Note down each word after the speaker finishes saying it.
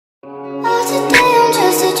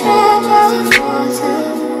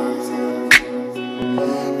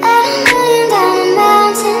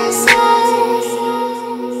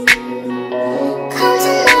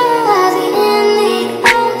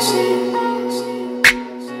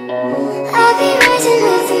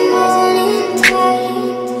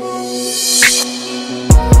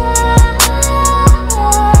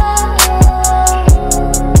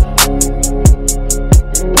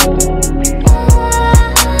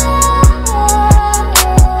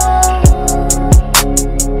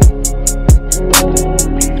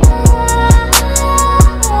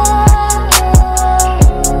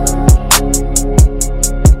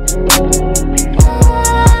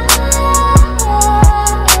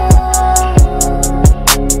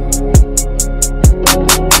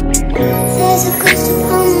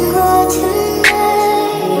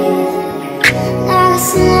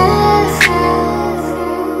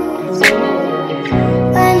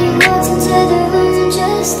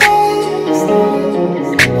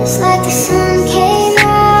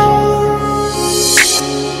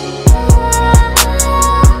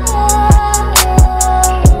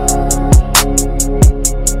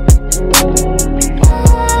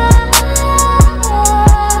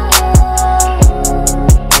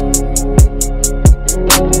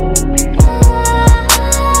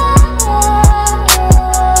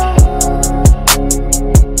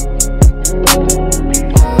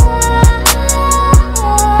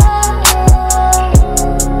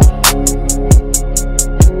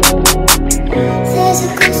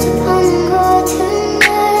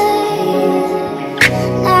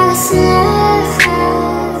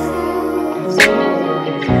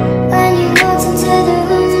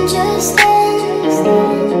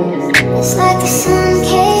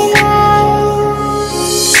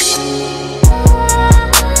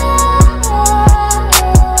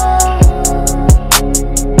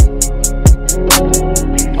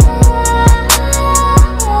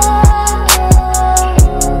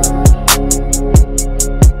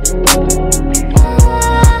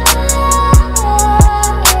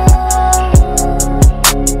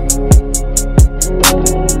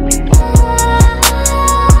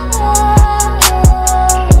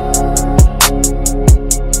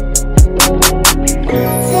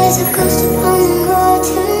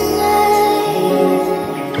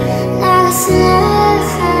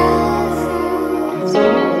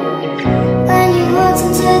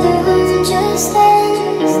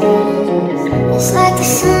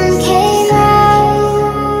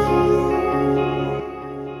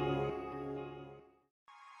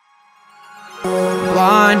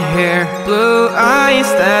Blonde hair, blue eyes,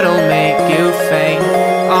 that'll make you faint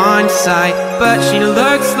on sight. But she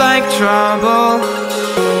looks like trouble.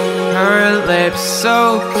 Her lips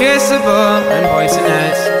so kissable and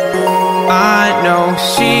poisonous. I know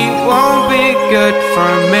she won't be good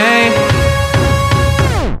for me.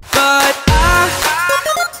 But I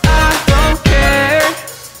don't care,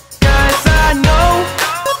 'cause I know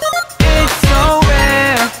it's so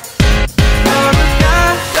rare for a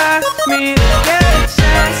guy like me to get a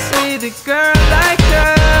chance with a girl like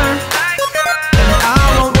her. And I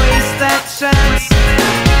won't waste that chance.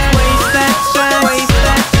 Waste that chance. Waste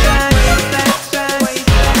that chance. Waste that chance.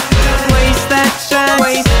 Waste that chance.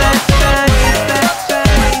 Waste that chance. Waste that chance.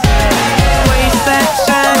 Waste that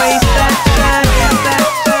chance. Waste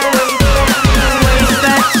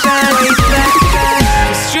that chance.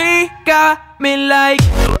 'Cause she got me like.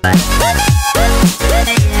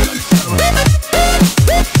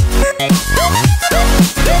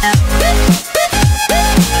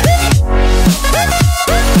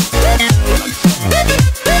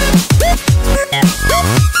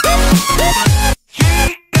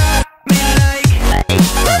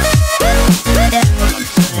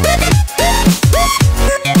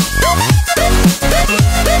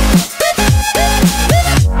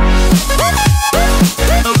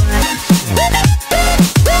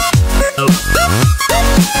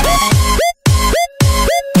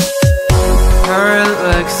 Her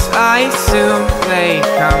looks, I assume they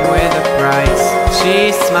come with a price.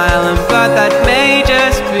 She's smiling, but that may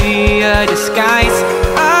just be a disguise.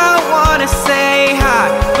 I wanna say hi,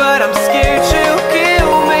 but I'm scared she'll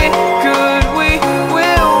kill me. Could we?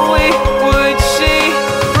 Will we? Would she?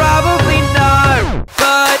 Probably not.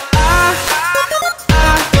 But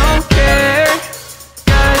I don't care,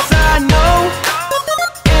 'cause I know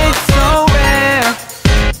it's so rare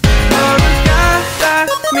for a guy like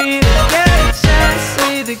me to get a chance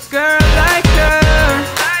with a girl like her.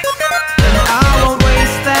 And I won't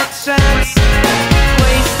waste that chance.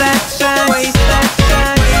 Waste that chance. Waste that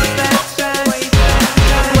chance. Waste that chance. Waste that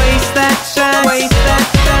chance. Waste that chance. Waste that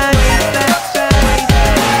chance.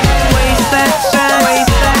 Waste that chance.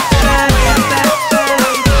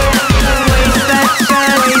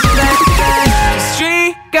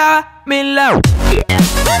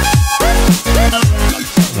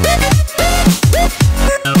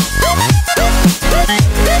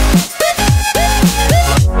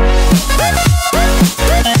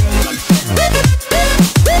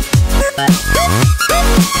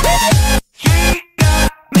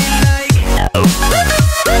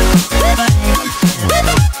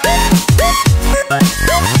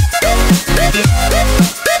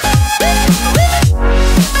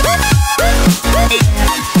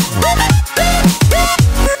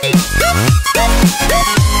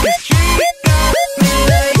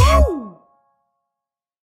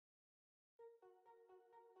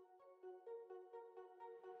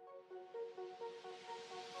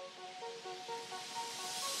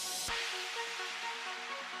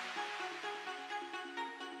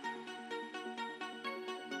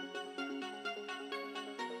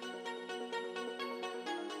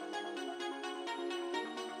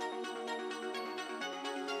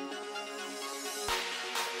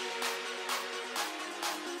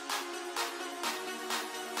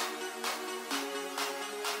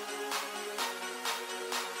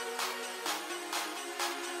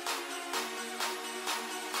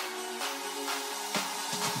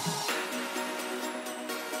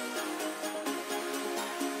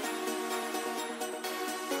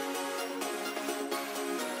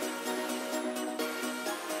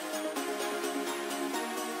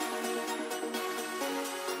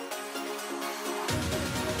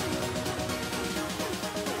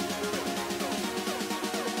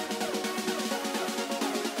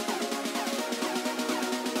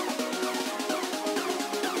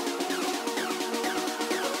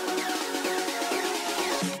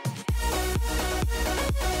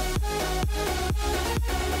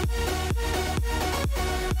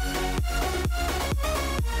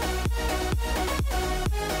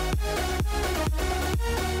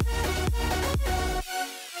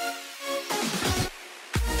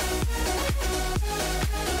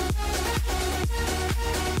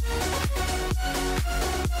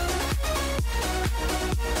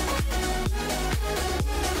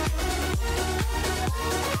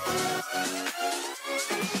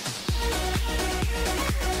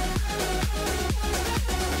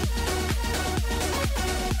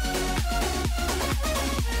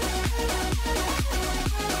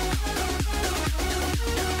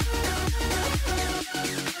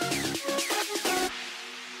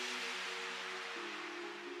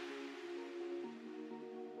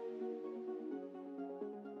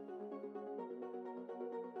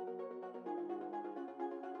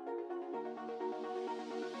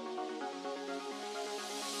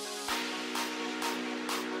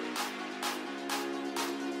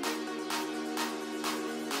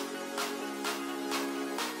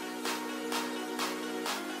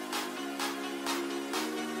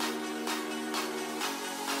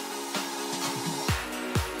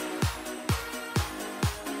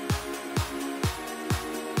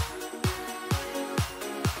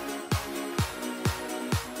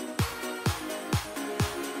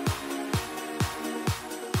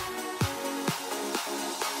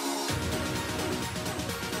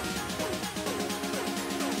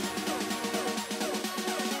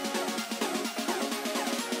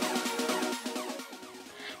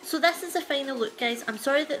 So this is the final look, guys. I'm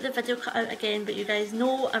sorry that the video cut out again, but you guys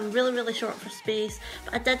know I'm really short for space,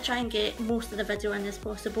 but I did try and get most of the video in as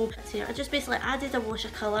possible. So I just basically added a wash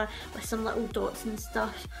of colour with some little dots and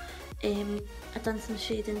stuff. I done some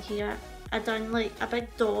shading here. I done like a big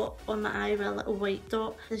dot on my eye with a little white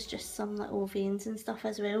dot. There's just some little veins and stuff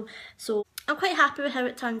as well. So I'm quite happy with how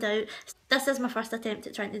it turned out. This is my first attempt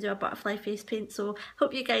at trying to do a butterfly face paint, so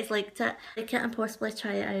hope you guys liked it. Like it and possibly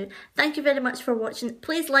try it out. Thank you very much for watching.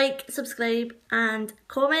 Please like, subscribe and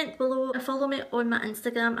comment below. Follow me on my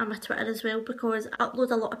Instagram and my Twitter as well, because I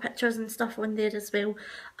upload a lot of pictures and stuff on there as well.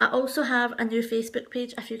 I also have a new Facebook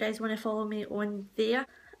page if you guys want to follow me on there.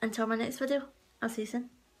 Until my next video, I'll see you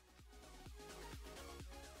soon.